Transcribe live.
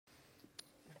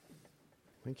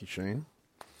Thank you, Shane.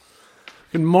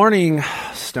 Good morning,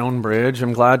 Stonebridge.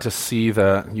 I'm glad to see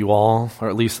that you all, or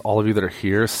at least all of you that are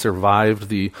here, survived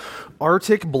the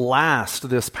Arctic blast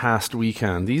this past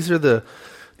weekend. These are the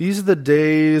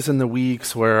days and the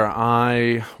weeks where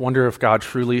I wonder if God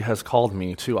truly has called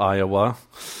me to Iowa.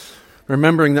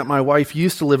 Remembering that my wife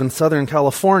used to live in Southern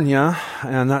California,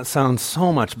 and that sounds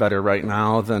so much better right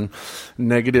now than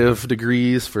negative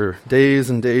degrees for days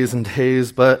and days and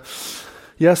days, but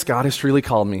yes, God has truly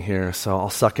called me here, so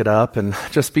I'll suck it up and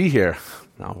just be here.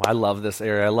 No, I love this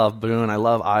area. I love Boone. I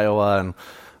love Iowa, and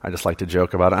I just like to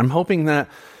joke about it. I'm hoping that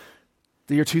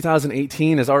the year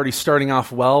 2018 is already starting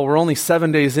off well. We're only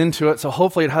 7 days into it, so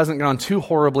hopefully it hasn't gone too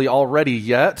horribly already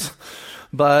yet.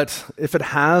 But if it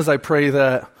has, I pray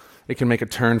that it can make a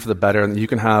turn for the better and that you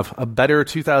can have a better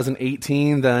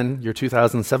 2018 than your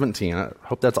 2017. I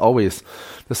hope that's always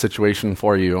the situation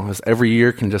for you, as every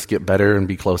year can just get better and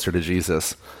be closer to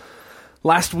Jesus.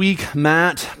 Last week,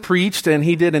 Matt preached, and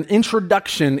he did an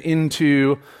introduction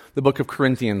into the book of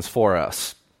Corinthians for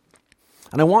us.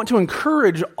 And I want to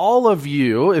encourage all of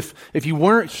you, if you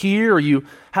weren't here or you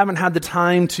haven't had the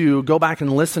time to go back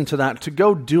and listen to that, to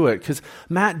go do it, because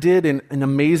Matt did an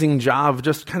amazing job of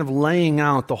just kind of laying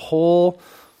out the whole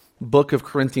book of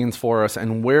Corinthians for us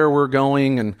and where we're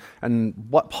going and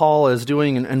what Paul is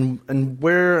doing and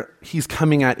where he's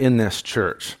coming at in this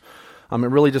church. It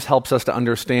really just helps us to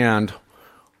understand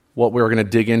what we're going to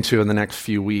dig into in the next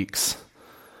few weeks.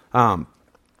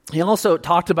 He also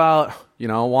talked about,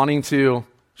 wanting to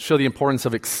show the importance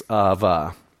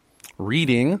of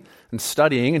reading and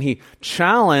studying, and he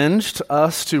challenged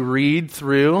us to read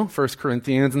through 1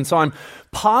 Corinthians, and so I'm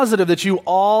positive that you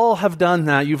all have done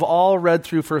that. You've all read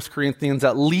through 1 Corinthians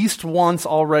at least once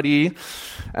already,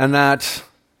 and that,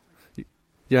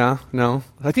 I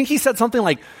think he said something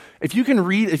like, if you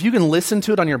can listen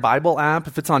to it on your Bible app,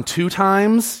 if it's on 2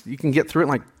 times, you can get through it in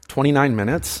like 29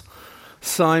 minutes.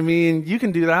 So, you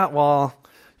can do that while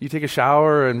you take a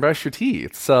shower and brush your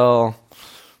teeth. So,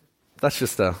 that's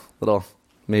just a little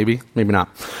maybe not.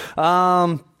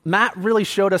 Matt really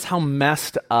showed us how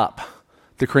messed up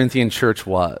the Corinthian church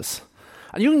was.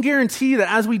 And you can guarantee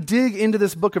that as we dig into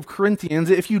this book of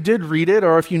Corinthians, if you did read it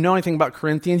or if you know anything about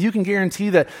Corinthians, you can guarantee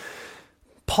that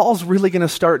Paul's really going to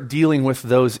start dealing with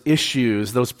those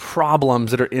issues, those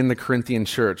problems that are in the Corinthian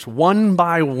church. One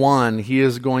by one, he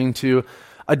is going to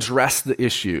address the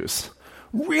issues.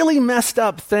 Really messed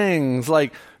up things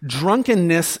like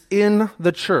drunkenness in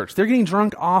the church. They're getting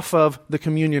drunk off of the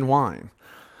communion wine.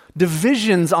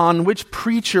 Divisions on which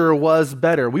preacher was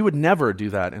better. We would never do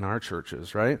that in our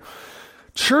churches, right?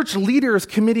 Church leaders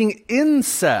committing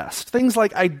incest. Things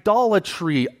like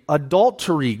idolatry,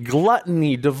 adultery,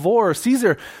 gluttony, divorce. These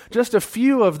are just a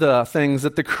few of the things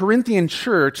that the Corinthian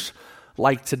church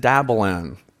liked to dabble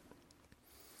in.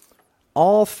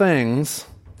 All things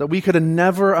that we could have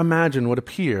never imagined would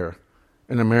appear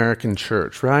in American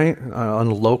church, right? In a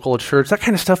local church. That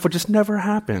kind of stuff would just never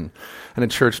happen in a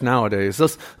church nowadays.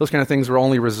 Those kind of things were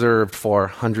only reserved for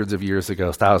hundreds of years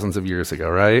ago, thousands of years ago,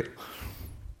 right?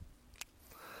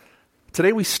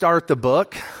 Today we start the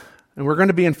book, and we're going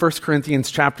to be in 1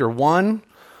 Corinthians chapter 1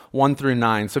 through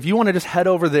 9. So if you want to just head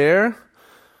over there,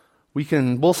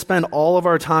 we'll spend all of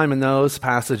our time in those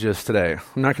passages today.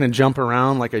 I'm not going to jump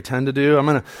around like I tend to do. I'm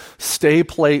going to stay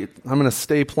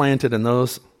planted in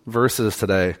those verses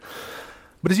today.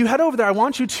 But as you head over there, I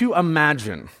want you to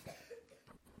imagine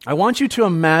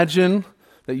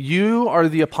that you are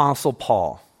the Apostle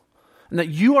Paul and that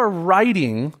you are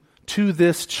writing to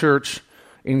this church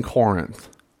in Corinth.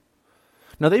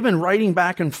 Now, they've been writing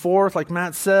back and forth, like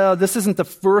Matt said. This isn't the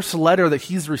first letter that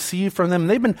he's received from them.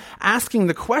 They've been asking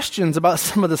the questions about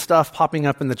some of the stuff popping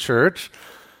up in the church.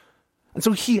 And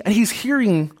so he's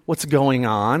hearing what's going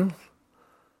on.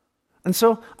 And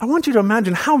so I want you to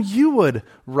imagine how you would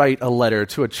write a letter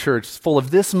to a church full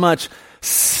of this much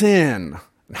sin,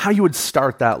 and how you would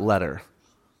start that letter.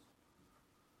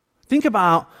 Think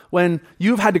about when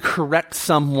you've had to correct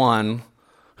someone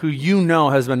who you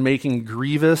know has been making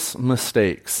grievous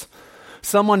mistakes.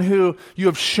 Someone who you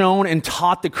have shown and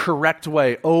taught the correct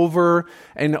way over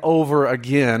and over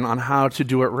again on how to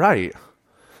do it right.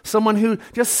 Someone who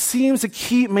just seems to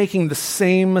keep making the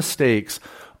same mistakes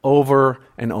over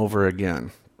and over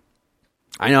again.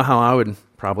 I know how I would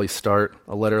probably start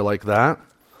a letter like that.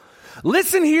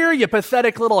 Listen here, you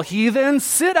pathetic little heathen.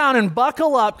 Sit down and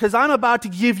buckle up, because I'm about to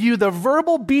give you the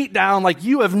verbal beatdown like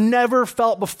you have never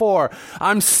felt before.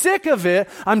 I'm sick of it.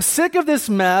 I'm sick of this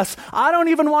mess. I don't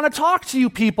even want to talk to you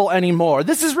people anymore.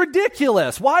 This is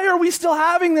ridiculous. Why are we still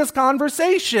having this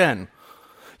conversation?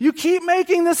 You keep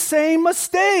making the same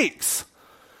mistakes.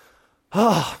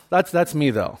 Oh, that's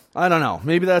me though. I don't know.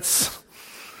 Maybe that's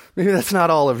not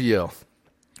all of you.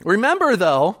 Remember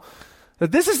though,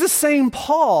 that this is the same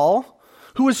Paul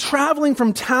who was traveling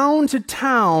from town to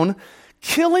town,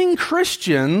 killing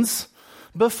Christians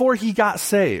before he got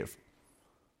saved.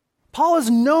 Paul is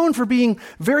known for being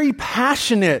very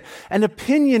passionate and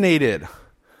opinionated.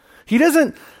 He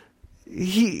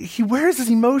wears his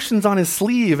emotions on his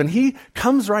sleeve, and he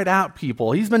comes right at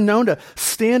people. He's been known to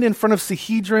stand in front of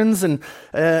Sanhedrins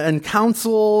and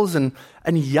councils and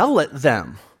yell at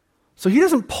them. So he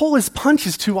doesn't pull his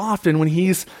punches too often when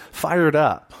he's fired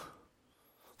up.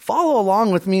 Follow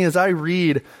along with me as I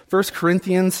read 1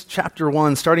 Corinthians chapter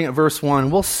 1, starting at verse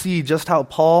 1. We'll see just how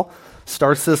Paul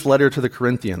starts this letter to the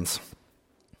Corinthians.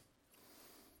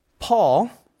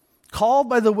 Paul, called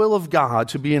by the will of God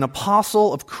to be an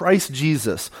apostle of Christ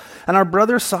Jesus, and our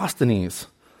brother Sosthenes,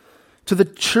 to the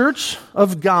church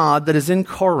of God that is in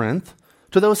Corinth,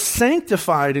 to those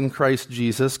sanctified in Christ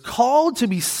Jesus, called to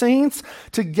be saints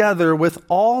together with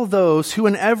all those who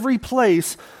in every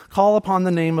place call upon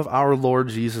the name of our Lord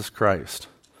Jesus Christ,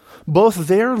 both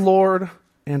their Lord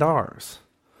and ours.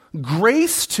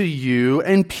 Grace to you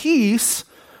and peace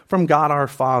from God our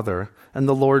Father and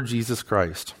the Lord Jesus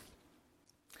Christ.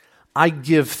 I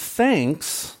give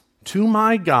thanks to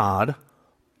my God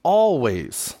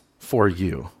always for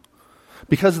you,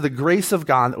 because of the grace of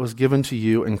God that was given to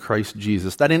you in Christ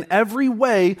Jesus, that in every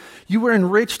way you were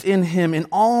enriched in him in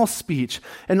all speech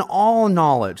and all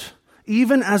knowledge,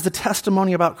 even as the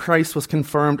testimony about Christ was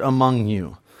confirmed among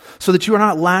you, so that you are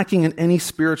not lacking in any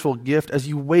spiritual gift as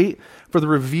you wait for the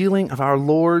revealing of our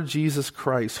Lord Jesus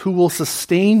Christ, who will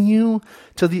sustain you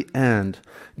to the end,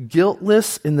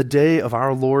 guiltless in the day of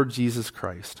our Lord Jesus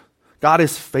Christ. God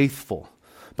is faithful,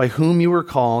 by whom you were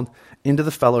called into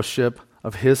the fellowship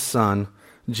of his Son,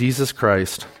 Jesus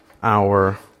Christ,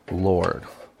 our Lord.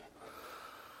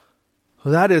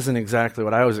 Well, that isn't exactly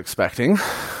what I was expecting.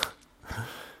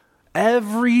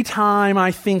 Every time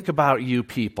I think about you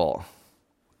people,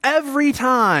 every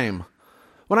time,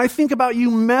 when I think about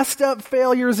you messed up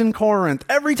failures in Corinth,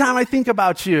 every time I think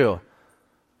about you,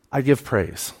 I give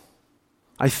praise.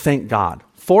 I thank God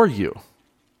for you.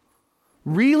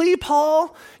 Really,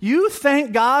 Paul? You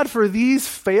thank God for these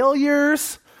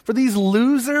failures, for these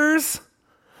losers?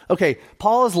 Okay,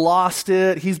 Paul has lost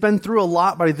it. He's been through a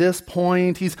lot by this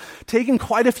point. He's taken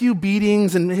quite a few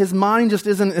beatings, and his mind just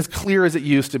isn't as clear as it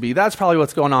used to be. That's probably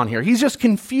what's going on here. He's just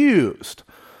confused.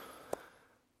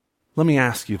 Let me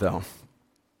ask you, though,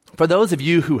 for those of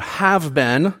you who have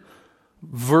been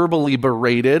verbally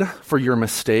berated for your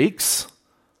mistakes,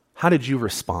 how did you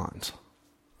respond?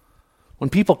 When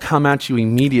people come at you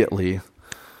immediately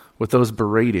with those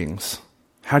beratings,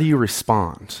 how do you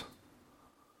respond?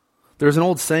 There's an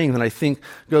old saying that I think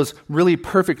goes really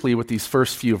perfectly with these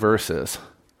first few verses.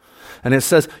 And it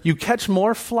says, you catch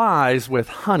more flies with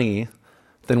honey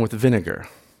than with vinegar.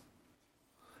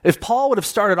 If Paul would have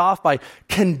started off by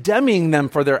condemning them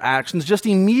for their actions, just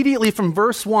immediately from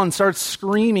verse 1 starts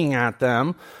screaming at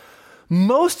them,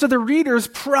 most of the readers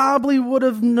probably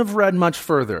wouldn't have read much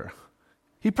further.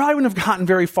 He probably wouldn't have gotten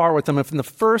very far with them if in the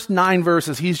first 9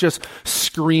 verses he's just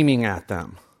screaming at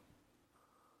them.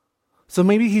 So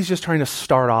maybe he's just trying to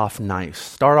start off on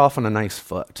a nice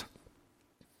foot.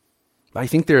 But I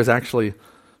think there is actually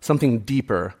something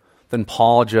deeper than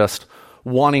Paul just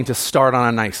wanting to start on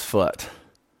a nice foot.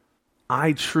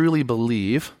 I truly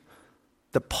believe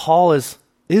that Paul is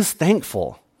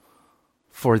thankful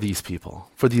for these people,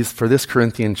 for this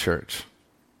Corinthian church.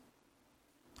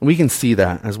 We can see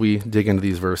that as we dig into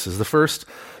these verses. The first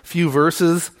few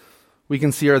verses we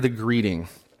can see are the greeting.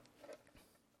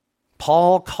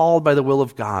 Paul, called by the will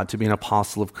of God to be an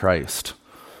apostle of Christ.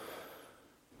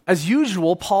 As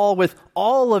usual, Paul, with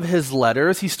all of his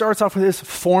letters, he starts off with his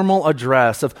formal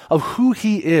address of who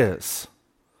he is.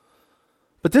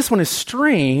 But this one is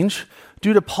strange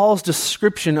due to Paul's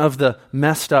description of the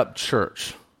messed up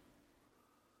church.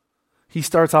 He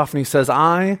starts off and he says,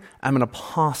 I am an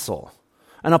apostle.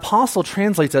 An apostle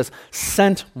translates as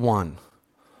sent one.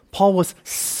 Paul was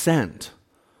sent.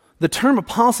 The term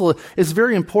apostle is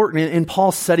very important in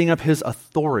Paul setting up his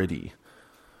authority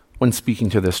when speaking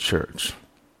to this church.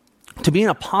 To be an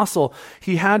apostle,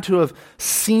 he had to have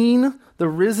seen the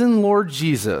risen Lord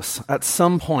Jesus at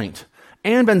some point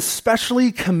and been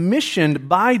specially commissioned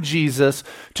by Jesus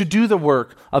to do the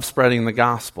work of spreading the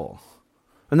gospel.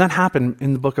 And that happened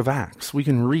in the book of Acts. We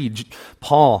can read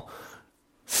Paul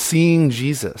seeing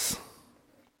Jesus.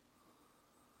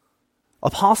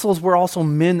 Apostles were also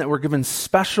men that were given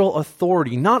special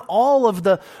authority. Not all of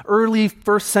the early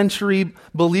first century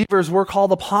believers were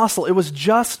called apostle. It was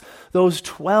just those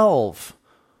 12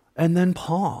 and then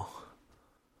Paul.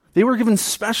 They were given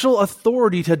special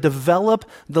authority to develop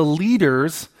the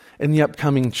leaders in the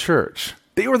upcoming church.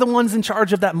 They were the ones in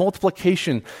charge of that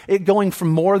multiplication, it going from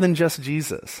more than just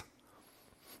Jesus.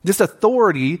 This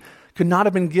authority could not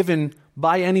have been given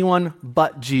by anyone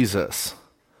but Jesus.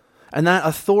 And that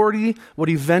authority would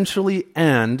eventually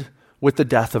end with the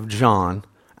death of John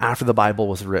after the Bible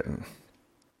was written.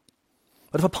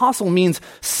 But if apostle means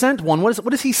sent one,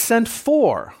 what is he sent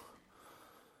for?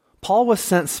 Paul was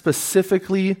sent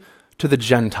specifically to the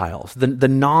Gentiles, the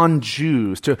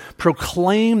non-Jews, to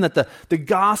proclaim that the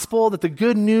gospel, that the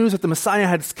good news that the Messiah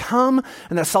has come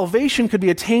and that salvation could be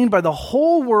attained by the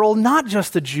whole world, not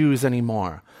just the Jews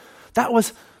anymore. That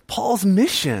was Paul's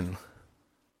mission.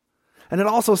 And it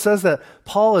also says that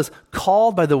Paul is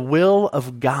called by the will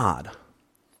of God.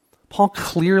 Paul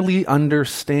clearly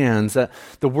understands that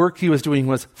the work he was doing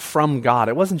was from God.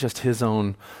 It wasn't just his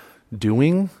own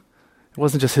doing. It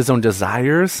wasn't just his own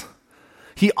desires.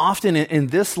 He often, in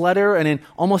this letter and in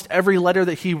almost every letter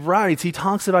that he writes, he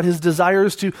talks about his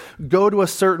desires to go to a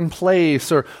certain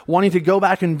place or wanting to go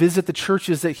back and visit the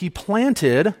churches that he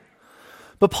planted.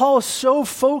 But Paul is so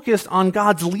focused on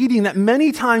God's leading that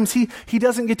many times he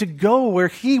doesn't get to go where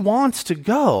he wants to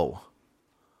go.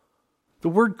 The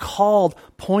word called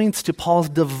points to Paul's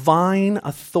divine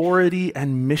authority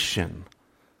and mission.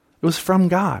 It was from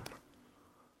God.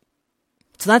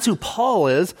 So that's who Paul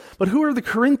is, but who are the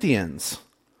Corinthians?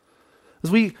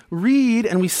 As we read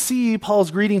and we see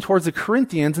Paul's greeting towards the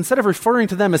Corinthians, instead of referring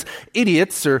to them as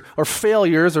idiots or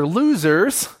failures or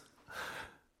losers,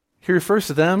 he refers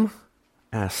to them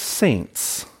as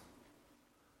saints.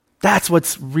 That's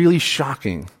what's really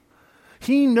shocking.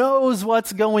 He knows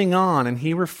what's going on, and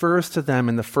he refers to them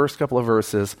in the first couple of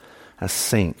verses as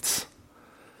saints.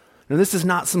 Now, this is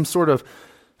not some sort of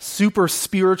super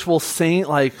spiritual saint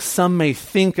like some may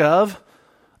think of.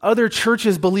 Other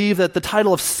churches believe that the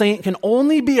title of saint can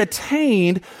only be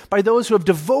attained by those who have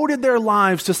devoted their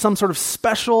lives to some sort of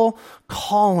special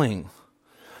calling.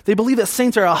 They believe that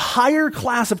saints are a higher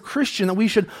class of Christian that we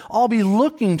should all be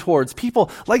looking towards. People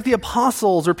like the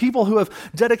apostles or people who have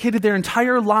dedicated their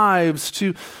entire lives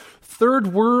to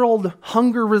third world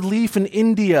hunger relief in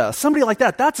India. Somebody like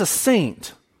that, that's a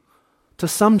saint to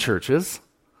some churches.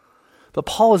 But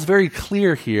Paul is very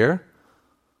clear here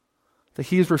that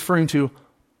he is referring to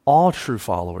all true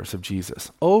followers of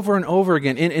Jesus. Over and over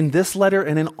again, in this letter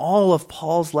and in all of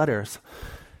Paul's letters,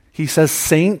 he says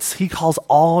saints, he calls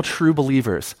all true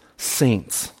believers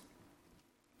saints.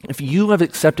 If you have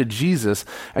accepted Jesus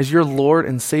as your Lord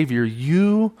and Savior,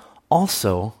 you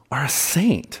also are a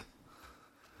saint.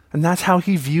 And that's how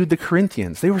he viewed the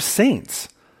Corinthians. They were saints.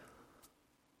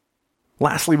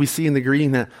 Lastly, we see in the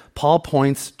greeting that Paul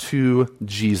points to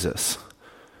Jesus.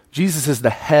 Jesus is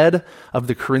the head of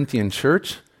the Corinthian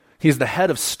church. He is the head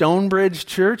of Stonebridge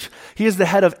Church. He is the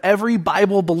head of every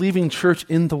Bible-believing church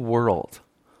in the world.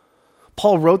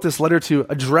 Paul wrote this letter to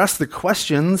address the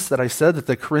questions that I said that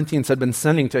the Corinthians had been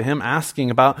sending to him,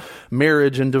 asking about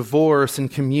marriage and divorce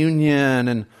and communion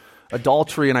and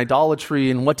adultery and idolatry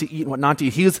and what to eat and what not to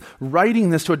eat. He was writing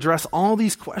this to address all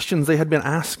these questions they had been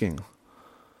asking.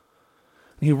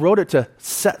 He wrote it to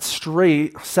set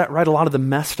right a lot of the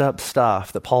messed up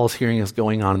stuff that Paul is hearing is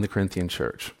going on in the Corinthian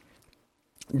church.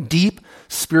 Deep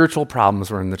spiritual problems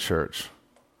were in the church.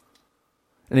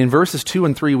 And in verses 2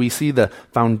 and 3, we see the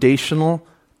foundational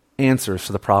answers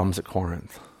to the problems at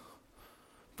Corinth.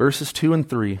 Verses 2 and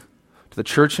 3, to the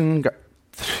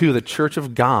church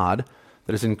of God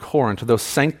that is in Corinth, to those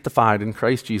sanctified in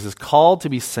Christ Jesus, called to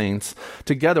be saints,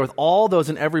 together with all those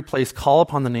in every place, call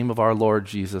upon the name of our Lord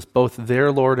Jesus, both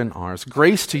their Lord and ours.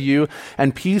 Grace to you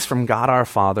and peace from God our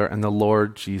Father and the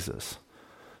Lord Jesus.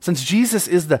 Since Jesus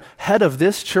is the head of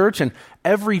this church and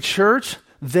every church,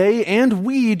 they and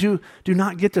we do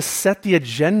not get to set the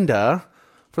agenda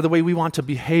for the way we want to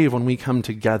behave when we come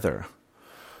together.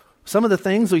 Some of the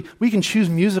things, we can choose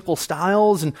musical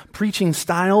styles and preaching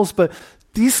styles, but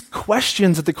these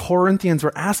questions that the Corinthians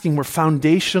were asking were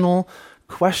foundational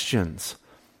questions.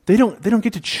 They don't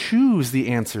get to choose the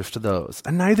answers to those,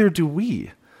 and neither do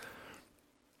we.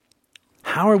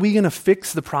 How are we going to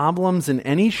fix the problems in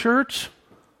any church?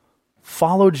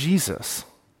 Follow Jesus.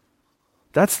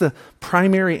 That's the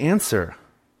primary answer.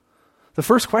 The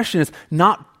first question is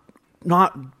not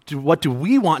what do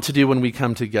we want to do when we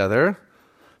come together.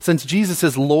 Since Jesus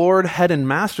is Lord, head, and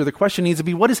master, the question needs to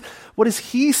be, what does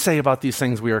he say about these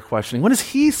things we are questioning? What does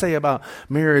he say about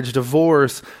marriage,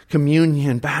 divorce,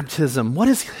 communion, baptism? What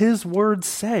does his word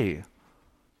say?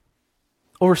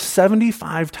 Over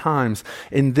 75 times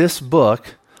in this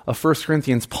book of 1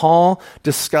 Corinthians, Paul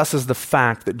discusses the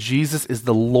fact that Jesus is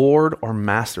the Lord or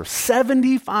Master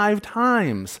 75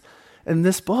 times in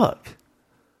this book.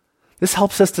 This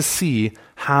helps us to see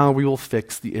how we will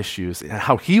fix the issues,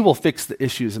 how he will fix the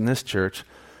issues in this church,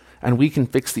 and we can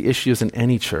fix the issues in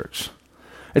any church.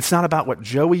 It's not about what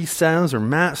Joey says or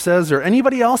Matt says or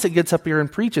anybody else that gets up here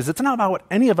and preaches. It's not about what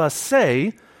any of us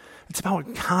say. It's about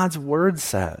what God's word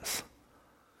says.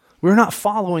 We're not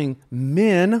following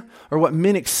men or what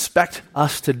men expect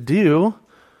us to do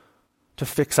to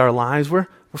fix our lives. We're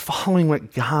following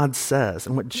what God says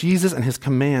and what Jesus and his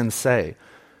commands say.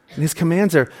 And his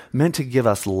commands are meant to give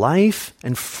us life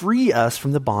and free us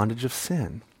from the bondage of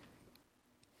sin.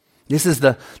 This is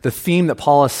the theme that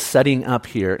Paul is setting up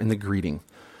here in the greeting.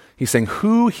 He's saying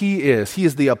who he is. He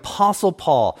is the Apostle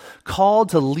Paul, called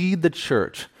to lead the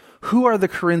church. Who are the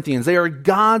Corinthians? They are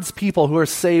God's people who are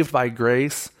saved by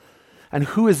grace. And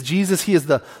who is Jesus? He is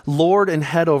the Lord and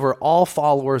head over all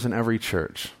followers in every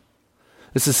church.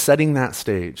 This is setting that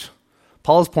stage.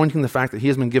 Paul is pointing to the fact that he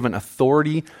has been given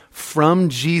authority from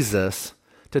Jesus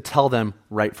to tell them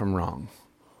right from wrong.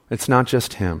 It's not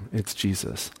just him, it's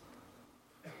Jesus.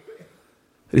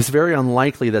 It is very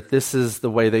unlikely that this is the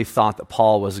way they thought that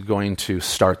Paul was going to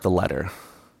start the letter.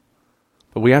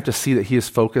 But we have to see that he is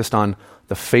focused on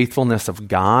the faithfulness of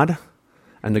God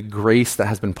and the grace that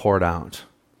has been poured out.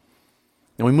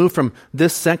 And we move from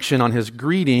this section on his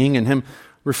greeting and him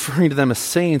referring to them as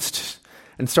saints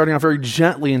and starting off very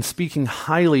gently and speaking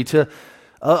highly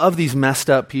of these messed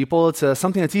up people. It's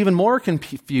something that's even more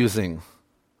confusing.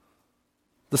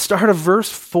 The start of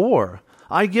verse 4,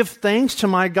 I give thanks to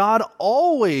my God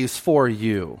always for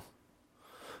you.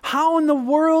 How in the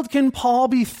world can Paul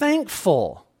be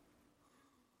thankful?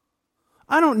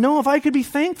 I don't know if I could be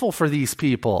thankful for these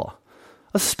people,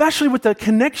 especially with the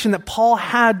connection that Paul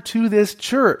had to this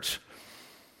church.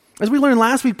 As we learned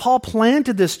last week, Paul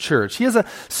planted this church. He has a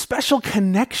special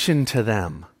connection to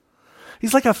them.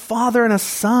 He's like a father and a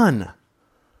son.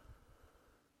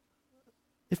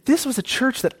 If this was a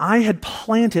church that I had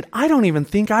planted, I don't even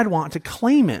think I'd want to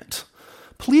claim it.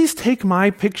 Please take my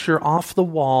picture off the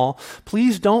wall.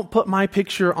 Please don't put my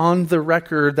picture on the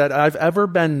record that I've ever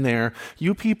been there.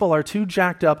 You people are too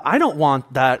jacked up. I don't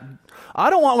want that. I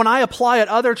don't want when I apply at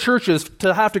other churches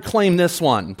to have to claim this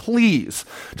one. Please.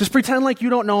 Just pretend like you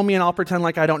don't know me and I'll pretend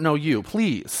like I don't know you.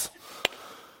 Please.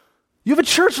 You have a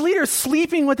church leader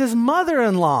sleeping with his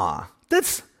mother-in-law.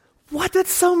 That's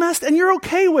so messed, and you're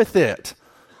okay with it.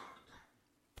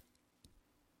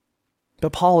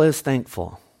 But Paul is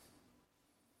thankful.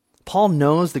 Paul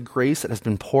knows the grace that has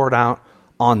been poured out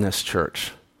on this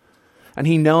church. And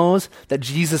he knows that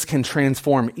Jesus can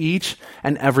transform each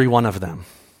and every one of them.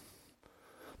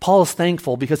 Paul is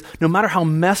thankful because no matter how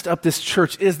messed up this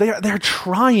church is, they're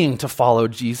trying to follow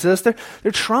Jesus. They're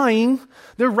trying.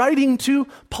 They're writing to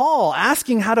Paul,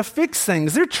 asking how to fix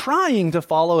things. They're trying to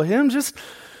follow him.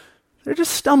 They're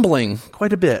just stumbling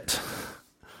quite a bit.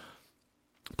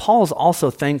 Paul is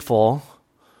also thankful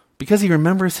because he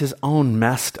remembers his own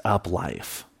messed up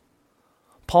life.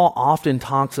 Paul often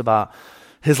talks about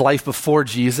his life before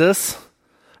Jesus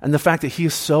and the fact that he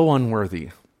is so unworthy.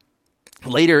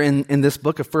 Later in this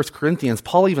book of 1 Corinthians,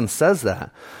 Paul even says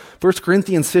that. 1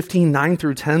 Corinthians 15, 9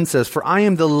 through 10 says, For I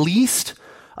am the least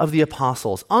of the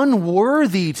apostles,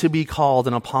 unworthy to be called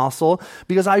an apostle,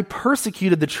 because I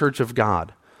persecuted the church of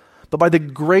God. But by the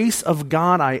grace of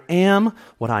God I am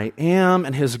what I am,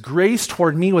 and his grace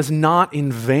toward me was not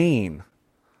in vain.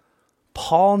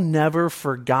 Paul never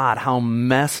forgot how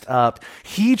messed up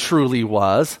he truly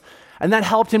was, and that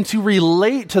helped him to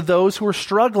relate to those who were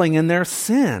struggling in their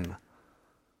sin.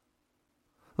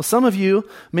 Well, some of you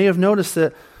may have noticed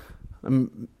I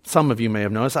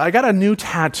got a new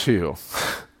tattoo.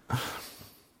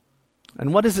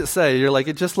 And what does it say? You're like,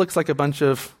 it just looks like a bunch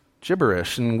of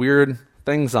gibberish and weird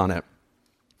things on it.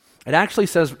 It actually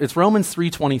says, it's Romans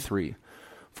 3:23.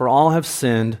 For all have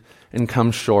sinned and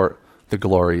come short the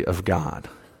glory of God.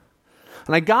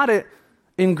 And I got it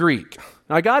in Greek.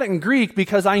 Now, I got it in Greek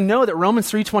because I know that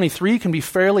Romans 3:23 can be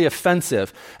fairly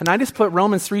offensive. And I just put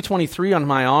Romans 3:23 on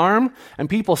my arm, and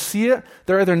people see it.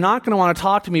 They're either not going to want to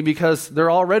talk to me because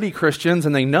they're already Christians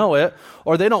and they know it,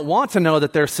 or they don't want to know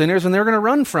that they're sinners and they're going to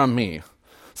run from me.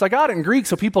 So I got it in Greek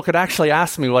so people could actually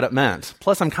ask me what it meant.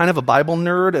 Plus, I'm kind of a Bible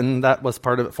nerd, and that was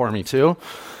part of it for me too.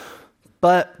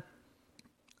 But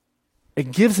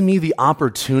it gives me the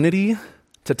opportunity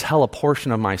to tell a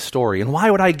portion of my story. And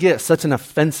why would I get such an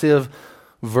offensive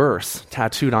verse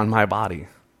tattooed on my body?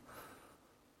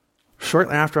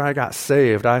 Shortly after I got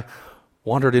saved, I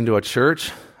wandered into a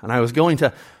church, and I was going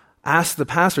to ask the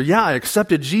pastor, I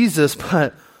accepted Jesus,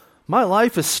 but My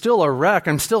life is still a wreck.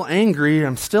 I'm still angry.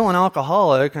 I'm still an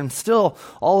alcoholic. I'm still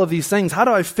all of these things. How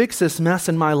do I fix this mess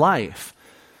in my life?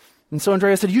 And so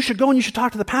Andrea said, you should go and you should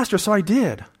talk to the pastor. So I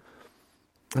did.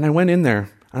 And I went in there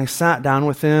and I sat down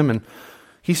with him and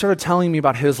he started telling me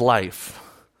about his life.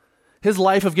 His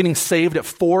life of getting saved at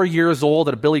 4 years old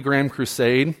at a Billy Graham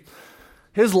crusade.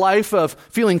 His life of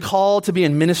feeling called to be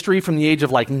in ministry from the age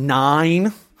of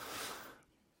 9.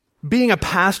 Being a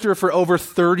pastor for over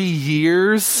 30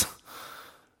 years.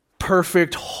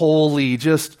 Perfect, holy,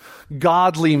 just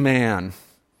godly man.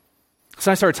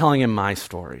 So I started telling him my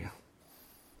story.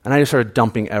 And I just started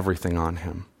dumping everything on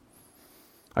him.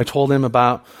 I told him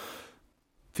about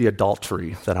the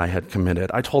adultery that I had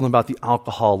committed. I told him about the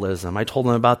alcoholism. I told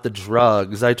him about the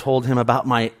drugs. I told him about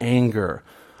my anger.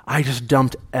 I just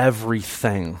dumped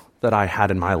everything that I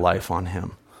had in my life on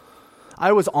him.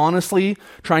 I was honestly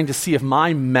trying to see if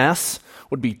my mess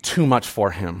would be too much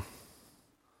for him.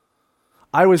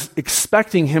 I was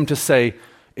expecting him to say,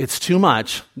 it's too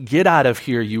much. Get out of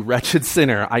here, you wretched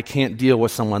sinner. I can't deal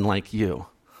with someone like you.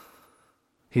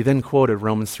 He then quoted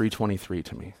Romans 3:23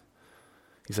 to me.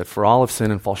 He said, for all have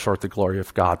sinned and fall short of the glory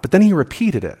of God. But then he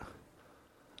repeated it.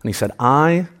 And he said,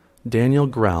 I, Daniel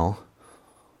Grell,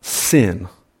 sin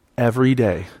every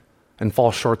day and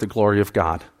fall short of the glory of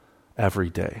God every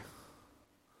day.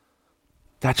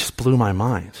 That just blew my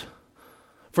mind.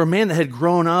 For a man that had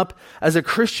grown up as a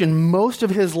Christian most of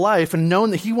his life and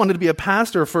known that he wanted to be a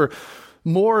pastor for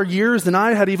more years than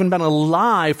I had even been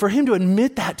alive, for him to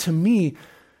admit that to me,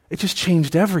 it just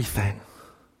changed everything.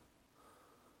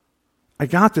 I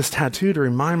got this tattoo to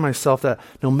remind myself that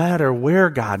no matter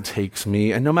where God takes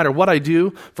me and no matter what I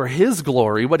do for his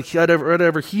glory,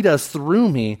 whatever he does through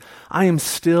me, I am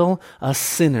still a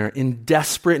sinner in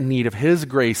desperate need of his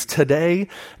grace today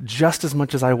just as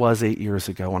much as I was 8 years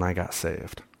ago when I got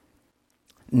saved.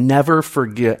 Never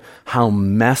forget how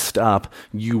messed up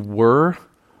you were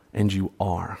and you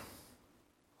are.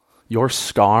 Your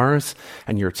scars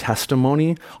and your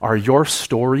testimony are your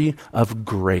story of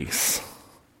grace.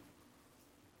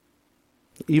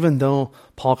 Even though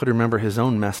Paul could remember his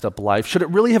own messed up life, should it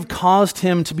really have caused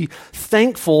him to be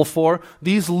thankful for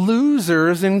these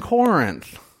losers in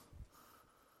Corinth?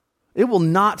 It will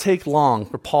not take long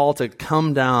for Paul to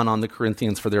come down on the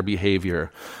Corinthians for their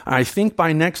behavior. I think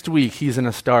by next week he's going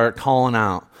to start calling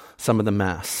out some of the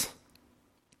mess.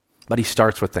 But he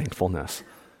starts with thankfulness.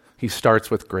 He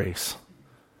starts with grace.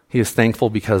 He is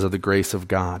thankful because of the grace of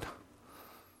God.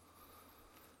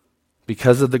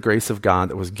 Because of the grace of God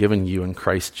that was given you in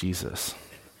Christ Jesus.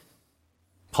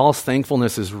 Paul's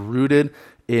thankfulness is rooted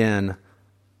in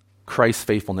Christ's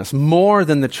faithfulness more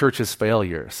than the church's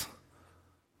failures.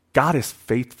 God is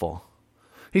faithful.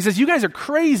 He says, you guys are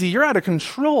crazy, you're out of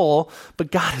control,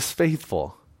 but God is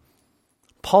faithful.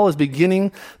 Paul is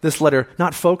beginning this letter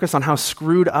not focused on how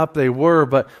screwed up they were,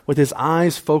 but with his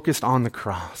eyes focused on the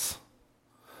cross.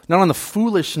 Not on the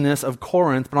foolishness of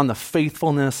Corinth, but on the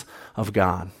faithfulness of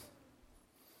God.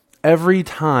 Every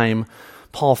time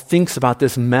Paul thinks about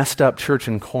this messed up church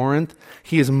in Corinth,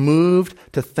 he is moved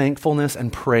to thankfulness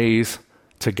and praise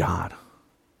to God.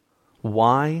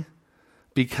 Why?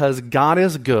 Because God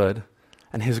is good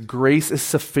and his grace is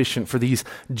sufficient for these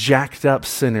jacked up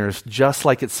sinners, just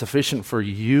like it's sufficient for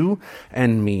you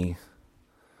and me.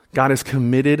 God is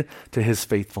committed to his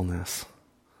faithfulness.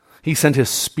 He sent his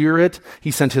Spirit,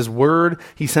 he sent his word,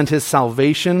 he sent his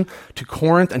salvation to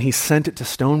Corinth, and he sent it to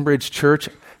Stonebridge Church,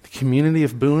 the community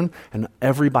of Boone, and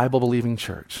every Bible-believing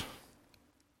church.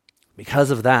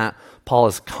 Because of that, Paul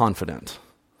is confident.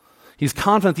 He's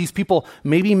confident these people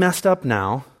may be messed up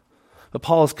now, but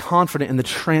Paul is confident in the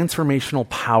transformational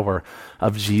power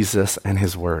of Jesus and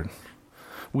his word.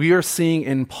 We are seeing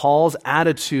in Paul's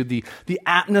attitude the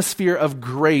atmosphere of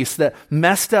grace that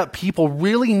messed up people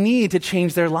really need to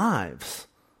change their lives.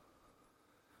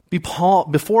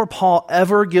 Before Paul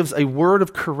ever gives a word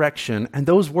of correction, and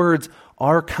those words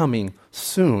are coming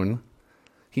soon,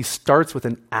 he starts with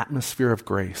an atmosphere of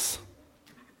grace.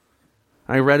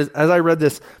 As I read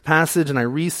this passage and I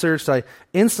researched, I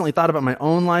instantly thought about my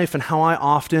own life and how I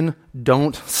often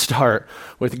don't start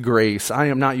with grace. I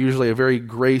am not usually a very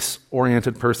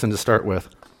grace-oriented person to start with.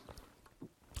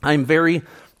 I'm very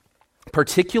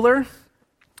particular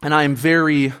and I'm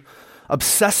very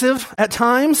obsessive at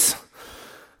times.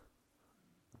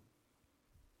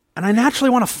 And I naturally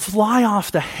want to fly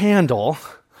off the handle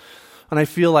when I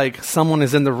feel like someone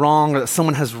is in the wrong or that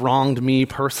someone has wronged me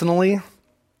personally.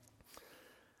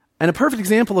 And a perfect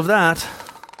example of that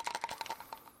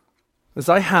is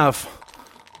I have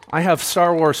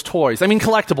Star Wars toys. I mean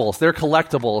collectibles. They're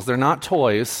collectibles. They're not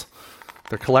toys.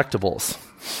 They're collectibles.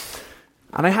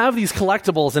 And I have these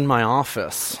collectibles in my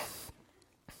office.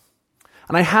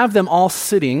 And I have them all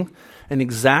sitting in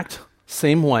exact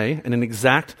same way, in an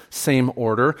exact same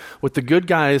order, with the good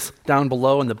guys down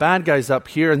below and the bad guys up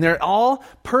here, and they're all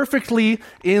perfectly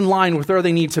in line with where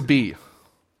they need to be.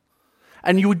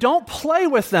 And you don't play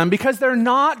with them because they're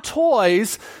not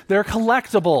toys, they're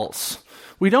collectibles.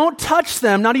 We don't touch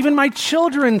them, not even my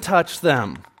children touch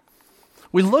them.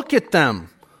 We look at them.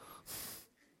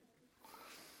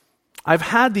 I've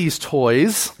had these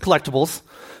toys, collectibles,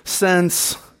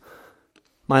 since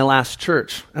my last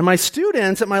church. And my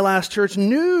students at my last church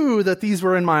knew that these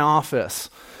were in my office.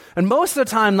 And most of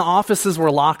the time, the offices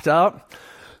were locked up,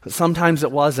 but sometimes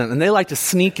it wasn't. And they like to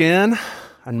sneak in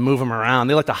and move them around.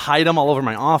 They like to hide them all over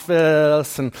my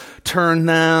office and turn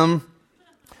them.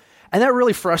 And that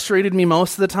really frustrated me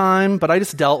most of the time, but I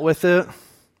just dealt with it.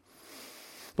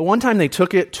 But one time they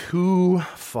took it too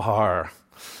far.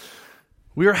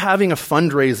 We were having a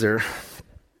fundraiser,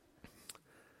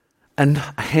 and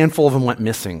a handful of them went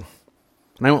missing.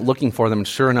 And I went looking for them, and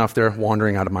sure enough, they're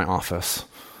wandering out of my office.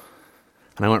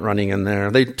 And I went running in there.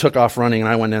 They took off running, and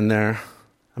I went in there.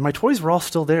 And my toys were all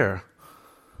still there.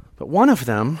 But one of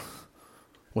them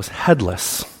was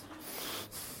headless.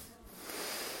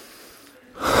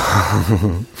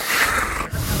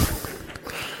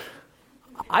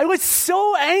 I was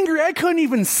so angry, I couldn't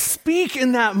even speak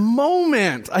in that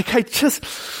moment. I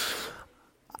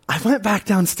went back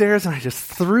downstairs and I just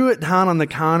threw it down on the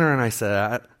counter and I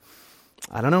said,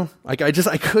 I don't know. I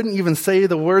couldn't even say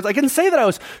the words. I can say that I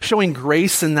was showing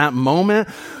grace in that moment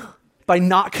by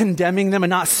not condemning them and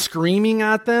not screaming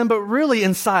at them, but really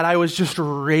inside I was just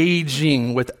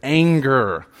raging with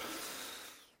anger.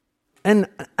 And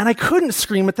I couldn't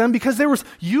scream at them because there was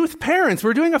youth parents. We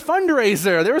were doing a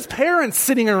fundraiser. There was parents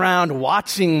sitting around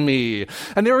watching me.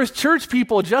 And there was church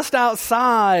people just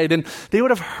outside. And they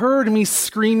would have heard me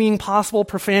screaming possible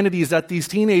profanities at these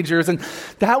teenagers. And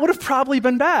that would have probably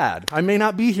been bad. I may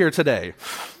not be here today.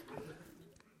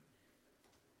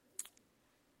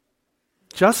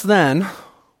 Just then,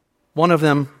 one of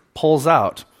them pulls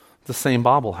out the same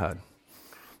bobblehead.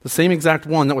 The same exact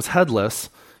one that was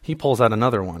headless, he pulls out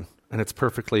another one. And it's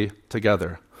perfectly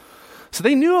together. So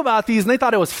they knew about these, and they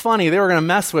thought it was funny. They were going to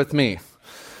mess with me.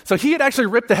 So he had actually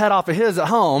ripped the head off of his at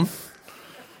home,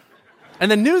 and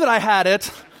then knew that I had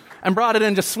it, and brought it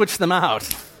in, just switched them out.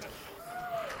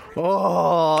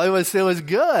 Oh, it was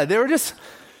good.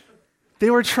 They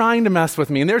were trying to mess with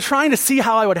me, and they were trying to see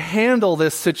how I would handle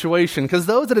this situation, because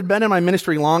those that had been in my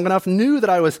ministry long enough knew that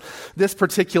I was this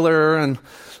particular and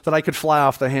that I could fly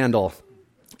off the handle.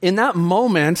 In that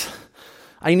moment,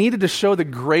 I needed to show the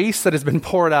grace that has been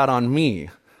poured out on me.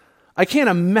 I can't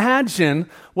imagine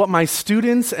what my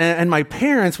students and my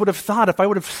parents would have thought if I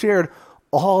would have shared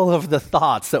all of the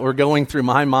thoughts that were going through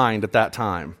my mind at that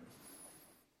time.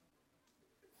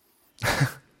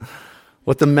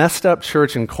 What the messed up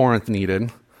church in Corinth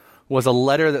needed was a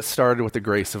letter that started with the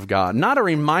grace of God. Not a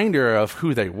reminder of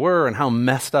who they were and how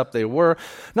messed up they were.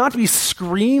 Not to be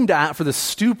screamed at for the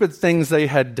stupid things they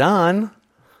had done.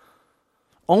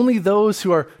 Only those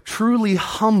who are truly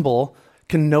humble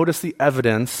can notice the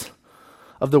evidence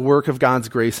of the work of God's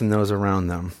grace in those around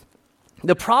them.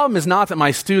 The problem is not that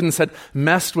my students had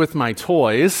messed with my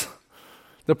toys.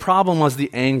 The problem was the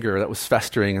anger that was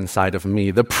festering inside of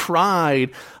me, the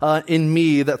pride in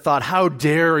me that thought, how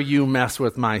dare you mess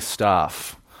with my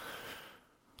stuff?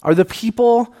 Are the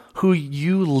people who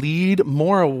you lead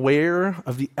more aware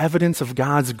of the evidence of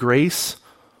God's grace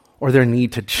or their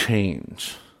need to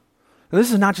change? And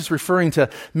this is not just referring to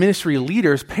ministry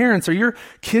leaders, parents. Are your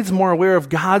kids more aware of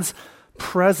God's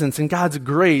presence and God's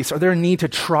grace, or their need to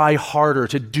try harder,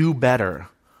 to do better?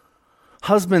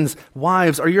 Husbands,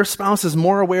 wives, are your spouses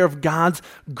more aware of God's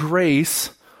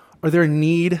grace, or their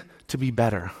need to be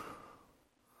better?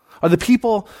 Are the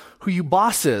people who you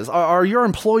bosses, are your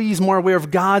employees more aware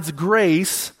of God's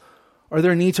grace, or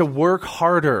their need to work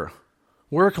harder,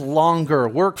 work longer,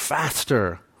 work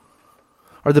faster?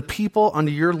 Are the people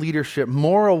under your leadership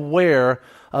more aware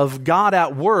of God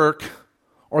at work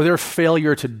or their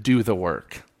failure to do the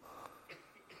work?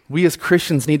 We as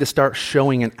Christians need to start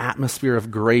showing an atmosphere of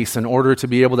grace in order to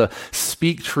be able to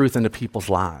speak truth into people's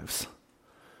lives.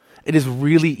 It is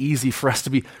really easy for us to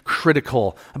be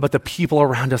critical about the people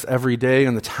around us every day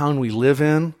and the town we live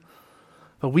in,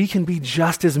 but we can be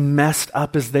just as messed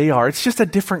up as they are. It's just a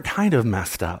different kind of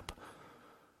messed up.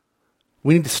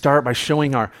 We need to start by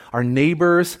showing our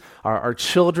neighbors, our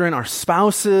children, our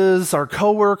spouses, our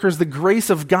coworkers, the grace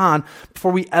of God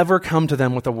before we ever come to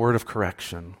them with a word of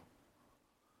correction.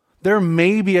 There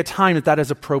may be a time that is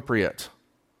appropriate,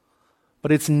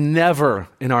 but it's never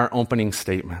in our opening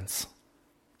statements.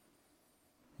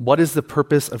 What is the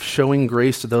purpose of showing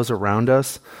grace to those around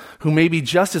us who may be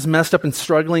just as messed up and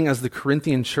struggling as the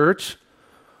Corinthian church?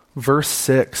 Verse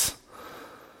 6,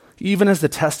 even as the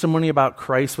testimony about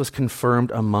Christ was confirmed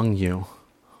among you.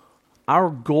 Our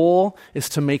goal is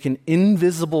to make an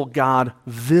invisible God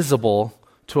visible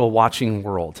to a watching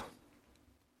world.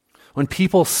 When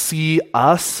people see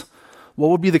us, what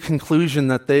would be the conclusion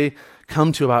that they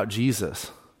come to about Jesus?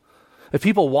 If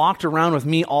people walked around with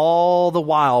me all the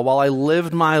while I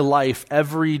lived my life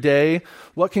every day,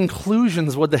 what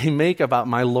conclusions would they make about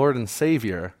my Lord and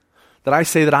Savior that I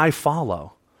say that I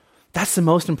follow? That's the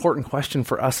most important question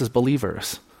for us as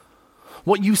believers.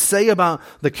 What you say about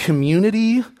the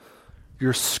community,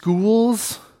 your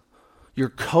schools, your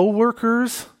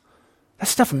coworkers, that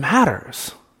stuff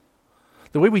matters.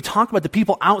 The way we talk about the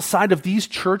people outside of these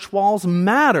church walls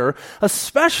matter,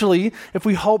 especially if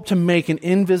we hope to make an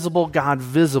invisible God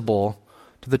visible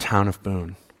to the town of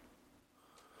Boone.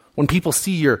 When people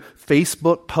see your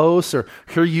Facebook posts or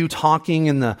hear you talking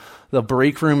in the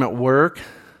break room at work,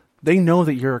 they know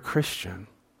that you're a Christian.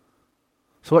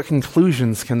 So what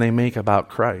conclusions can they make about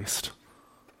Christ?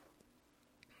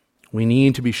 We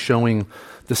need to be showing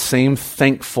the same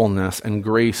thankfulness and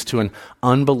grace to an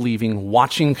unbelieving,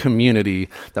 watching community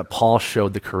that Paul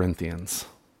showed the Corinthians.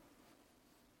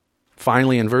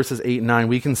 Finally, in verses 8 and 9,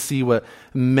 we can see what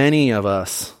many of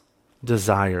us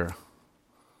desire.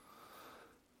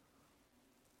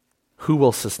 Who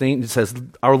will sustain, it says,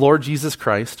 our Lord Jesus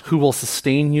Christ, who will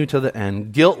sustain you to the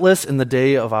end, guiltless in the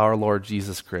day of our Lord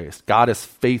Jesus Christ. God is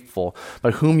faithful,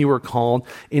 by whom you were called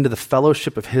into the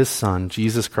fellowship of his Son,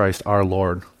 Jesus Christ our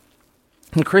Lord.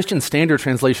 The Christian Standard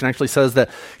Translation actually says that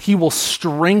he will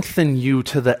strengthen you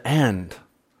to the end.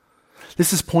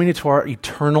 This is pointed to our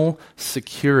eternal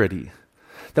security,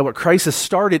 that what Christ has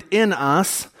started in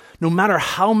us, no matter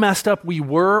how messed up we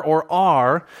were or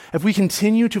are, if we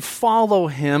continue to follow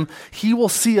him, he will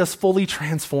see us fully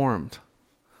transformed.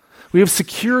 We have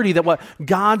security that what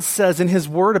God says in his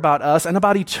word about us and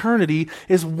about eternity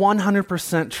is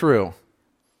 100% true.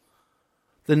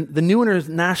 The New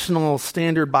International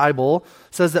Standard Bible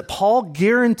says that Paul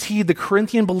guaranteed the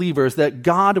Corinthian believers that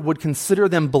God would consider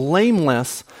them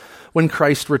blameless when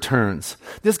Christ returns.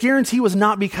 This guarantee was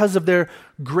not because of their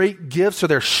great gifts or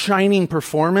their shining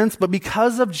performance, but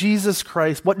because of Jesus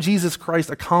Christ, what Jesus Christ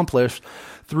accomplished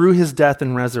through his death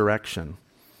and resurrection.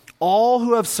 All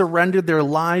who have surrendered their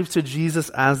lives to Jesus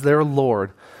as their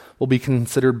Lord will be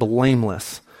considered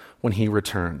blameless when he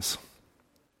returns.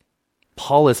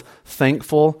 Paul is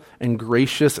thankful and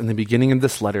gracious in the beginning of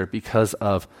this letter because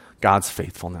of God's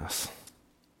faithfulness.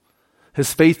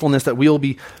 His faithfulness that we will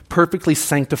be perfectly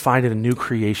sanctified in a new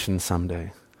creation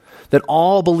someday. That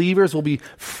all believers will be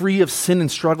free of sin and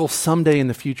struggle someday in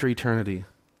the future eternity.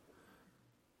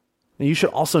 And you should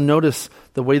also notice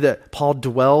the way that Paul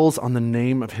dwells on the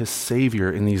name of his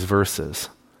Savior in these verses.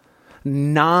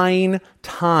 9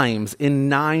 times in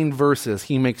 9 verses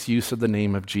he makes use of the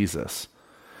name of Jesus.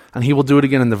 And he will do it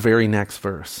again in the very next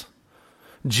verse.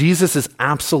 Jesus is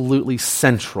absolutely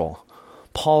central.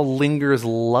 Paul lingers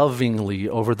lovingly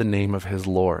over the name of his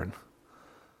Lord.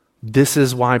 This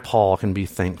is why Paul can be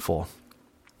thankful,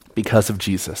 because of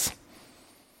Jesus.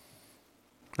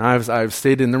 I've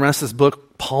stated in the rest of this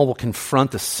book, Paul will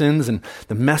confront the sins and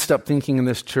the messed up thinking in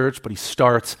this church, but he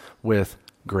starts with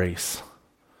grace.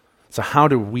 So how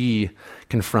do we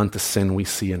confront the sin we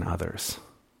see in others?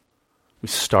 We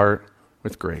start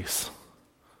with grace.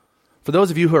 For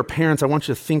those of you who are parents, I want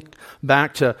you to think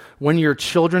back to when your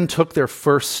children took their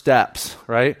first steps,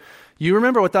 right? You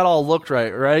remember what that all looked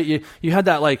like, right? You had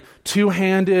that like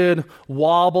two-handed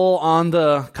wobble on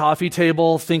the coffee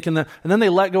table thinking that, and then they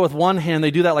let go with one hand.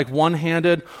 They do that like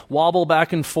one-handed wobble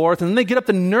back and forth, and then they get up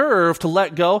the nerve to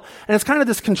let go, and it's kind of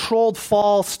this controlled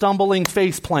fall, stumbling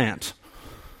face plant.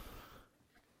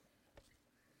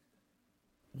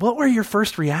 What were your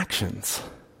first reactions?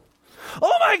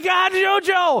 Oh my God,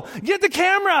 Jojo, get the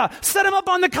camera, set him up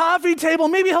on the coffee table.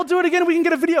 Maybe he'll do it again. We can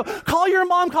get a video. Call your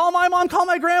mom, call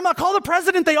my grandma, call the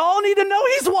president. They all need to know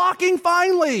he's walking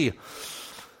finally.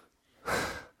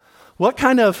 What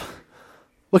kind of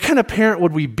parent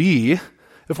would we be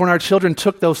if when our children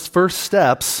took those first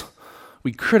steps,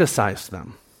 we criticized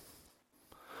them?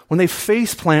 When they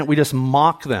face plant, we just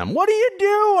mock them. What are you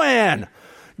doing?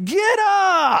 Get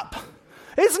up.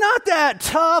 It's not that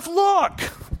tough. Look.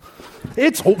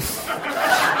 It's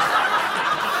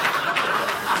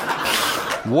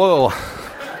whoa.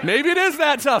 Maybe it is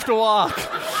that tough to walk.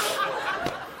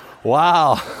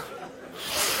 Wow.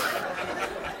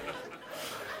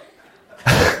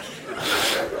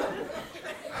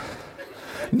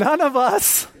 None of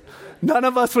us None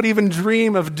of us would even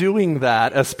dream of doing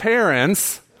that as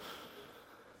parents.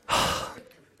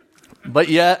 But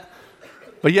yet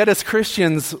as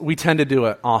Christians, we tend to do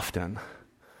it often.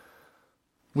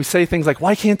 We say things like,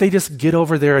 why can't they just get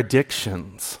over their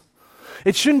addictions?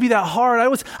 It shouldn't be that hard.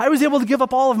 I was able to give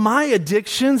up all of my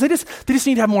addictions. They just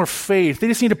need to have more faith. They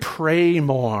just need to pray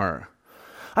more.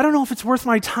 I don't know if it's worth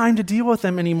my time to deal with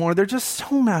them anymore. They're just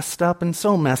so messed up and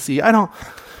so messy.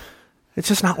 It's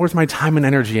just not worth my time and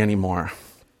energy anymore.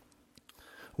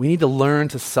 We need to learn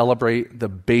to celebrate the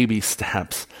baby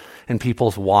steps in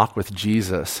people's walk with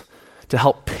Jesus to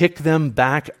help pick them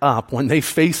back up when they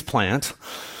face plant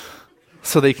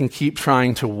so they can keep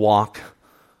trying to walk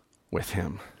with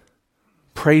him.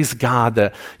 Praise God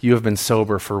that you have been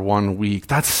sober for 1 week.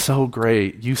 That's so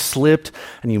great. You slipped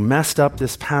and you messed up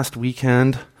this past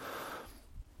weekend.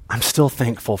 I'm still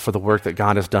thankful for the work that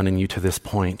God has done in you to this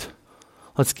point.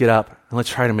 Let's get up and let's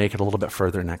try to make it a little bit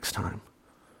further next time.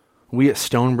 We at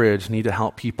Stonebridge need to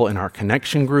help people in our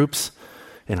connection groups,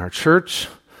 in our church,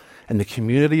 and the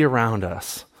community around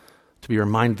us to be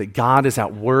reminded that God is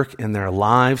at work in their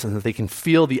lives and that they can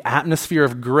feel the atmosphere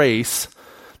of grace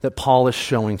that Paul is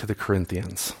showing to the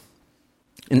Corinthians.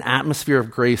 An atmosphere of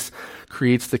grace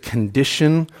creates the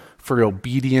condition for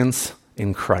obedience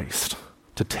in Christ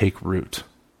to take root.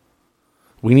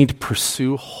 We need to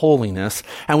pursue holiness,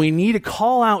 and we need to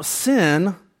call out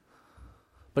sin,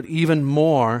 but even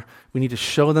more, we need to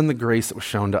show them the grace that was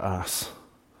shown to us.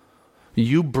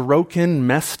 You broken,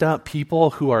 messed up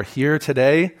people who are here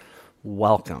today,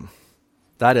 welcome.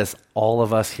 That is all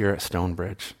of us here at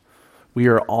Stonebridge. We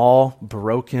are all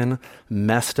broken,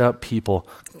 messed up people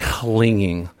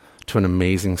clinging to an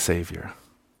amazing Savior.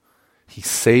 He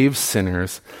saves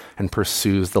sinners and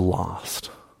pursues the lost.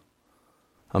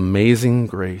 Amazing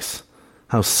grace.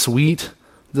 How sweet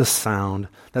the sound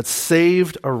that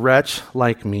saved a wretch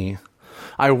like me.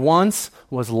 I once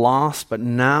was lost, but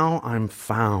now I'm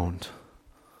found.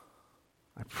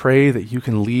 I pray that you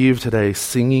can leave today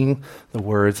singing the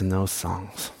words in those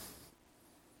songs.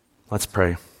 Let's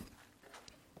pray.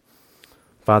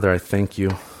 Father, I thank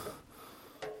you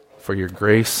for your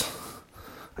grace.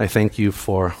 I thank you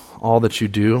for all that you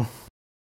do.